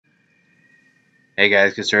Hey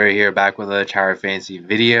guys, Kasura here, back with a Tower Fantasy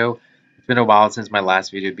video. It's been a while since my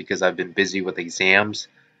last video because I've been busy with exams.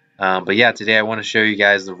 But yeah, today I want to show you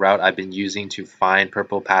guys the route I've been using to find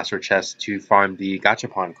purple password chests to farm the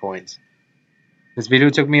Gachapon coins. This video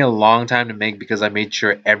took me a long time to make because I made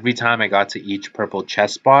sure every time I got to each purple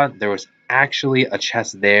chest spot, there was actually a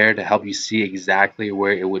chest there to help you see exactly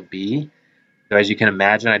where it would be. So as you can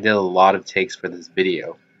imagine, I did a lot of takes for this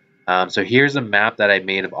video. So here's a map that I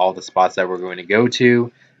made of all the spots that we're going to go to,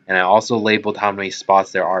 and I also labeled how many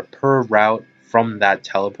spots there are per route from that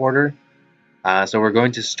teleporter. So we're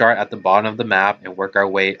going to start at the bottom of the map and work our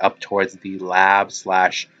way up towards the lab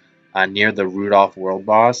slash near the Rudolph world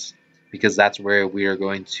boss, because that's where we are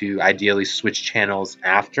going to ideally switch channels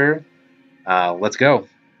after. Let's go.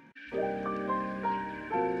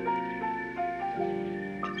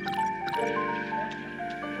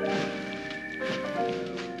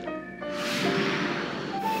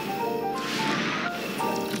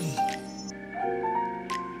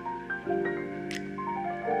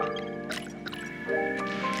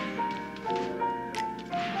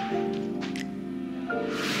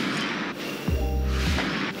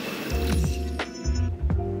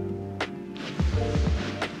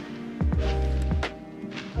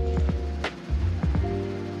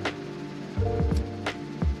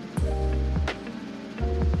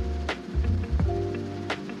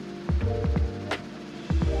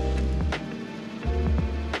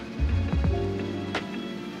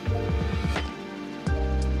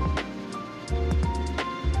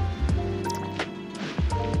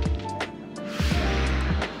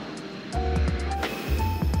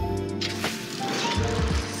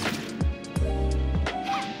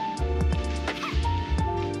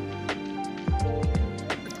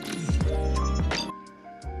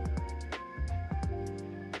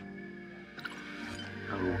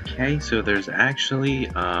 Okay, so there's actually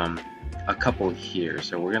a couple here.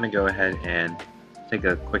 So we're going to go ahead and take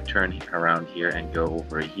a quick turn around here and go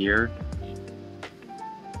over here.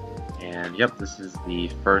 And yep, this is the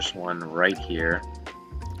first one right here.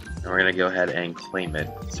 And we're going to go ahead and claim it.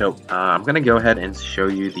 So I'm going to go ahead and show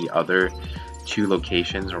you the other two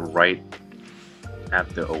locations right at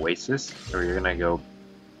the Oasis. So you're going to go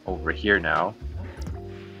over here now.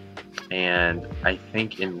 And I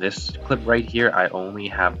think in this clip right here, I only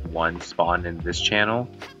have one spawn in this channel.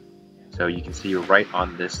 So you can see right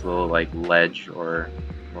on this little like ledge or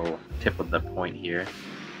little tip of the point here,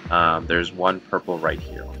 there's one purple right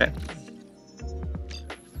here, okay?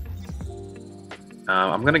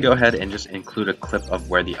 I'm gonna go ahead and just include a clip of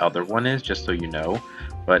where the other one is, just so you know,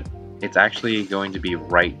 but it's actually going to be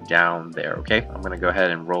right down there, okay? I'm gonna go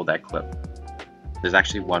ahead and roll that clip. There's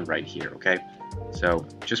actually one right here, okay? So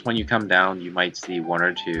just when you come down, you might see one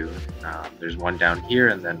or two. There's one down here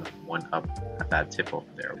and then one up at that tip over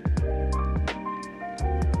there.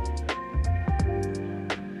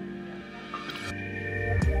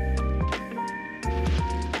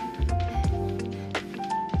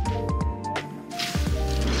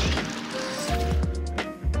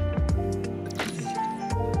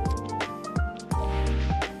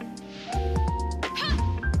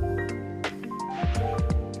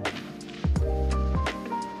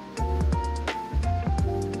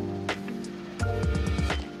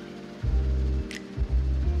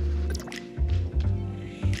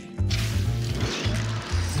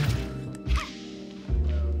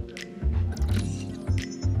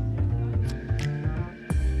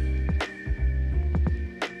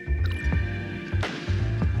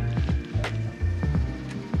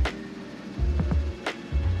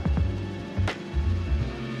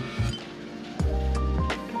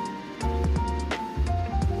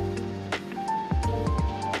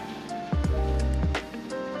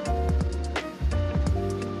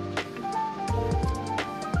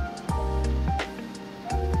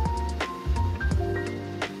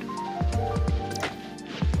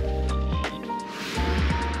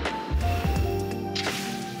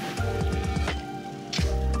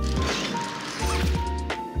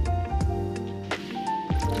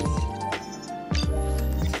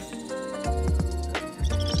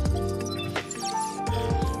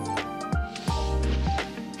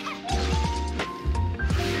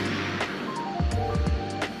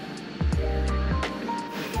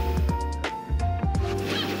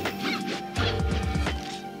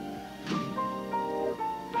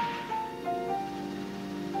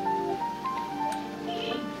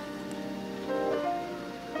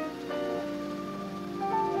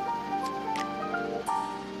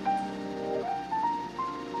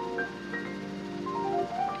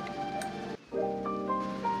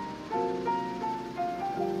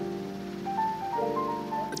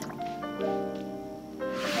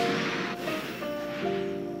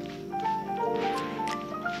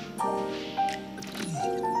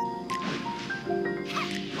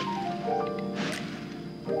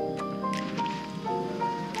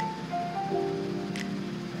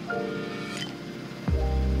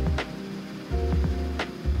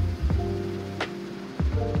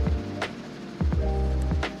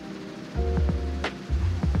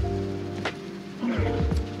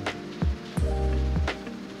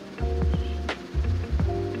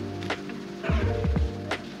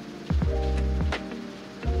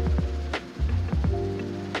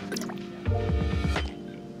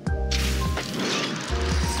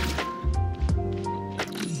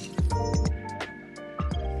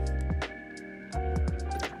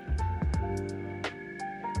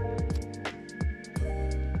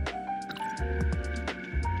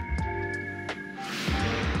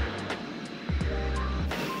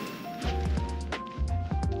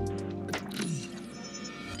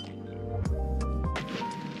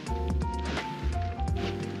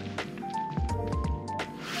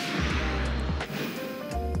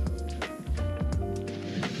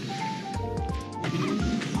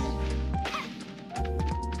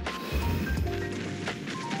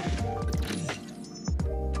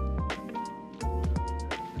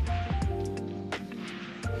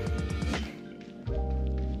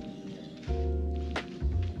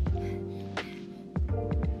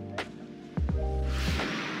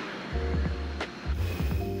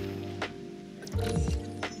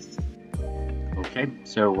 Okay,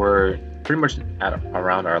 so we're pretty much at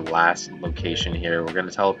around our last location here. We're going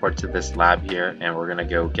to teleport to this lab here, and we're going to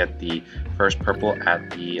go get the first purple at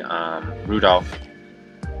the Rudolph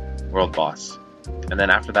world boss. And then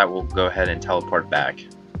after that, we'll go ahead and teleport back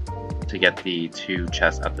to get the 2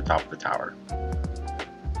 chests at the top of the tower.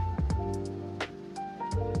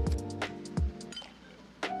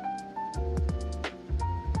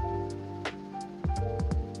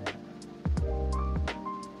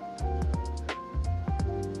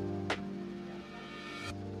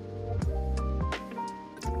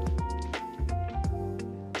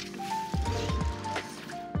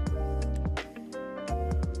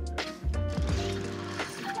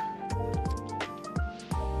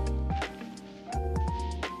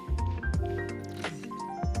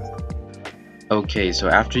 Okay, so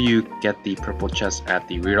after you get the purple chest at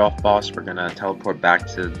the Rudolph boss, we're gonna teleport back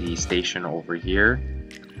to the station over here.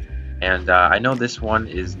 And I know this one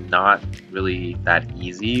is not really that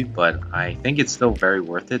easy, but I think it's still very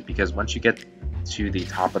worth it because once you get to the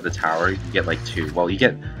top of the tower, you get like 2. Well, you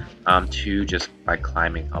get 2 just by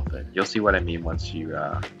climbing up it. You'll see what I mean once you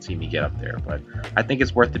see me get up there. But I think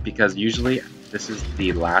it's worth it because usually this is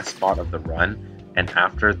the last spot of the run, and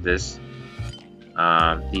after this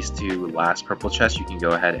these 2 last purple chests, you can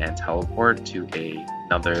go ahead and teleport to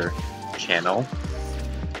another channel,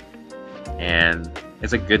 and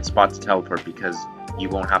it's a good spot to teleport because you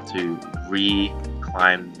won't have to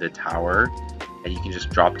re-climb the tower, and you can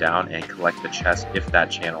just drop down and collect the chest if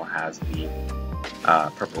that channel has the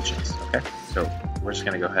purple chest. Okay, so we're just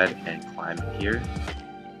gonna go ahead and climb in here.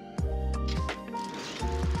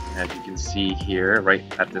 As you can see here, right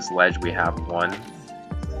at this ledge, we have 1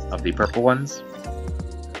 of the purple ones.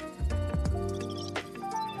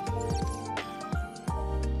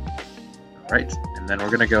 Right, and then we're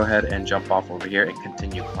going to go ahead and jump off over here and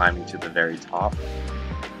continue climbing to the very top.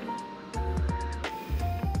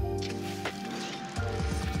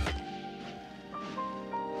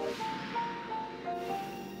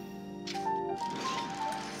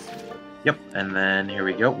 Yep, and then here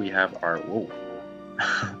we go, we have our, whoa,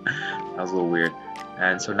 that was a little weird.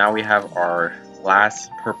 And so now we have our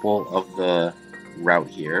last purple of the route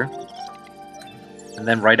here. And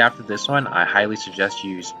then right after this one, I highly suggest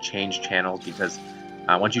you change channels because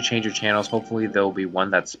once you change your channels, hopefully there will be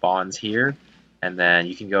one that spawns here. And then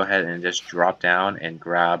you can go ahead and just drop down and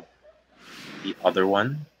grab the other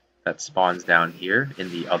one that spawns down here in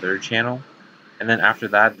the other channel. And then after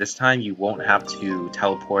that, this time you won't have to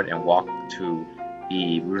teleport and walk to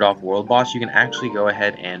the Rudolph World Boss. You can actually go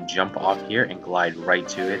ahead and jump off here and glide right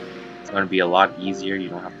to it. It's going to be a lot easier. You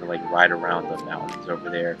don't have to like ride around the mountains over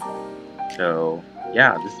there. So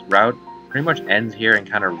yeah, this route pretty much ends here and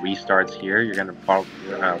kind of restarts here. You're gonna probably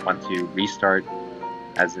want to restart,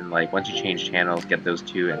 as in like once you change channels, get those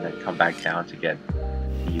 2, and then come back down to get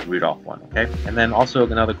the Rudolph one. Okay, and then also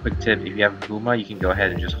another quick tip: if you have Puma, you can go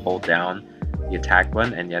ahead and just hold down the attack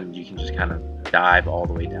button, and then you can just kind of dive all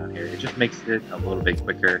the way down here. It just makes it a little bit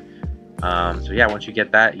quicker. So yeah, once you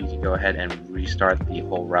get that, you can go ahead and restart the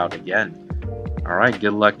whole route again. All right,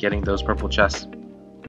 good luck getting those purple chests.